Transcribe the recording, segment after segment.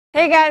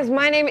Hey guys,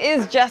 my name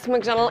is Jess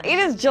McDonald. It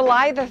is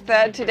July the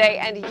 3rd today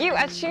and you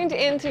are tuned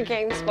in to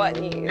GameSpot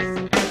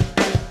News.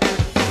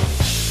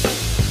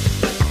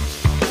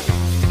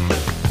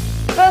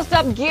 First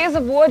up, Gears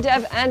of War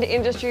dev and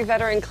industry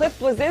veteran Cliff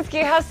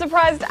Bleszinski has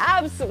surprised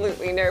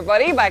absolutely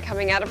nobody by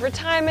coming out of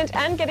retirement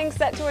and getting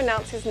set to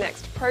announce his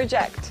next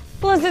project.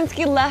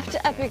 Bleszinski left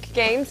Epic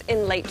Games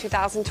in late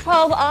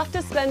 2012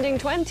 after spending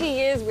 20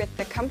 years with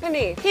the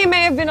company. He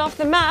may have been off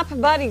the map,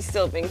 but he's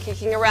still been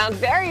kicking around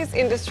various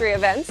industry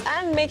events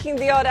and making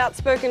the odd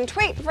outspoken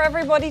tweet for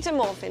everybody to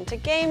morph into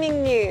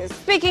gaming news.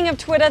 Speaking of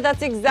Twitter,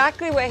 that's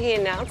exactly where he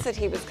announced that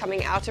he was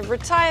coming out of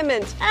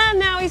retirement, and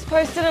now he's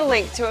posted a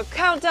link to a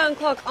countdown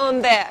clock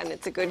on there, and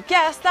it's a good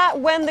guess that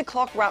when the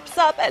clock wraps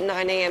up at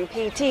 9 AM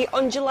PT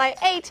on July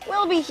 8,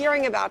 we'll be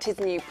hearing about his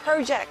new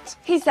project.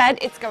 He said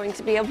it's going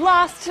to be a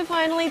blast to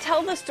finally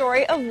tell the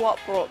story of what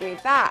brought me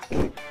back.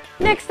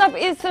 Next up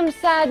is some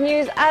sad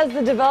news as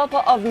the developer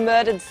of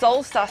Murdered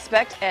Soul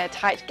Suspect,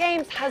 Airtight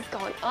Games, has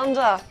gone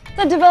under.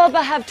 The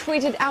developer have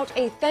tweeted out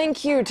a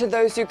thank you to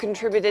those who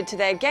contributed to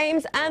their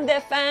games and their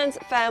fans,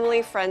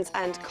 family, friends,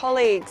 and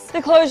colleagues.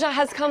 The closure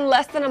has come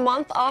less than a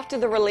month after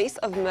the release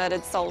of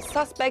Murdered Soul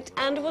Suspect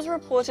and was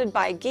reported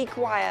by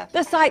GeekWire.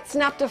 The site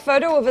snapped a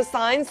photo of a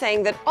sign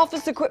saying that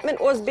office equipment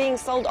was being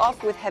sold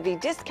off with heavy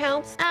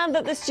discounts and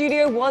that the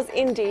studio was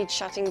indeed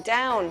shutting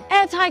down.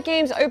 Airtight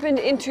Games opened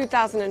in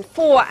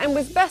 2004 and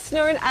was best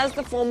known as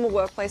the former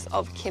workplace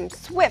of Kim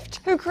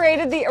Swift, who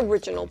created the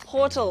original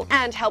Portal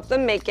and helped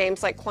them make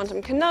games like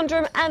Quantum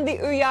Conundrum and the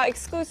Ouya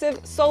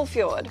exclusive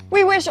Soulfjord.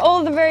 We wish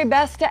all the very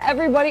best to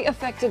everybody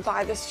affected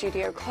by the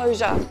studio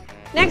closure.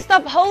 Next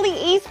up, holy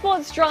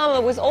esports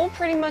drama was all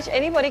pretty much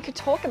anybody could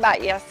talk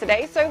about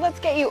yesterday, so let's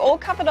get you all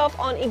covered off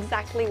on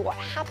exactly what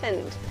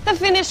happened. The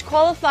Finnish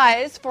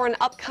qualifiers for an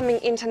upcoming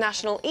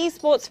International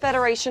Esports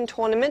Federation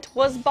tournament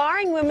was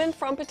barring women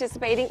from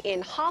participating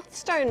in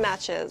Hearthstone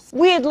matches.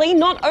 Weirdly,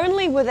 not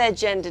only were there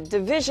gendered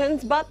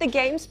divisions, but the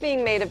games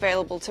being made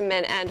available to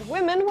men and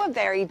women were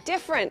very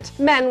different.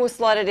 Men were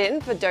slotted in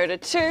for Dota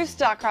 2,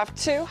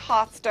 StarCraft 2,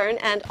 Hearthstone,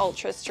 and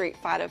Ultra Street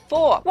Fighter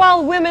 4,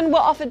 while women were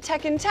offered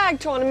Tekken Tag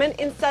Tournament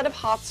instead of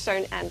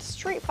Hearthstone and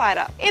Street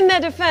Fighter. In their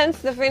defense,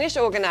 the Finnish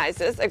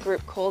organizers, a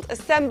group called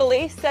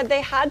Assembly, said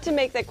they had to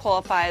make their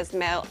qualifiers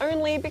male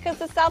only because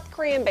the South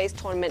Korean-based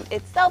tournament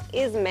itself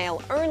is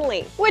male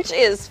only, which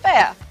is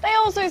fair. They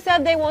also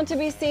said they want to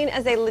be seen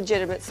as a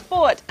legitimate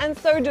sport, and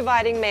so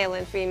dividing male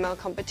and female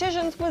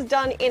competitions was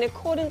done in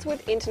accordance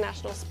with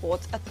international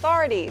sports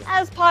authorities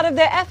as part of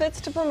their efforts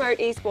to promote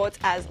esports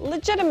as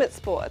legitimate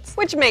sports,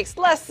 which makes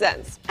less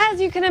sense. As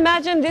you can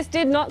imagine, this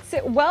did not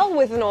sit well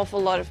with an awful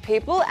lot of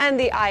people, and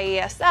the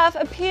IESF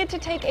appeared to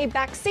take a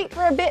back seat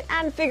for a bit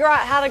and figure out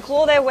how to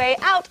claw their way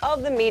out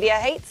of the media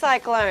hate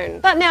cyclone.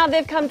 But now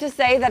they've come to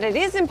say that it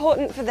is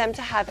important for them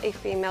to have a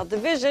female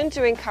division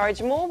to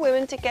encourage more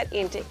women to get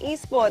into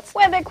esports,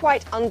 where they're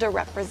quite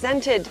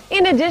underrepresented.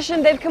 In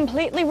addition, they've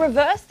completely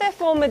reversed their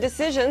former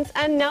decisions,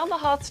 and now the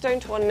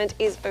Hearthstone tournament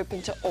is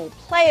open to all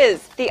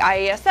players. The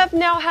IESF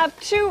now have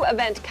 2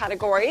 event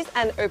categories,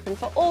 an open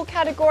for all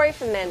category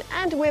for men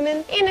and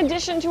women, in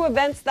addition to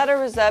events that are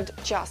reserved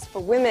just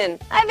for women.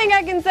 I think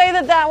I can say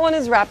that that one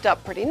is wrapped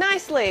up pretty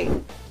nicely.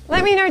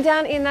 Let me know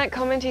down in that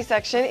commenty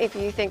section if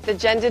you think the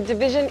gendered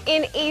division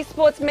in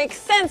esports makes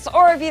sense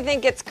or if you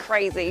think it's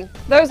crazy.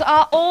 Those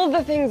are all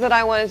the things that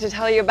I wanted to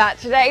tell you about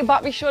today,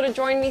 but be sure to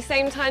join me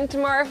same time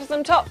tomorrow for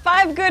some top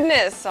 5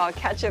 goodness. So I'll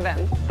catch you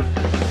then.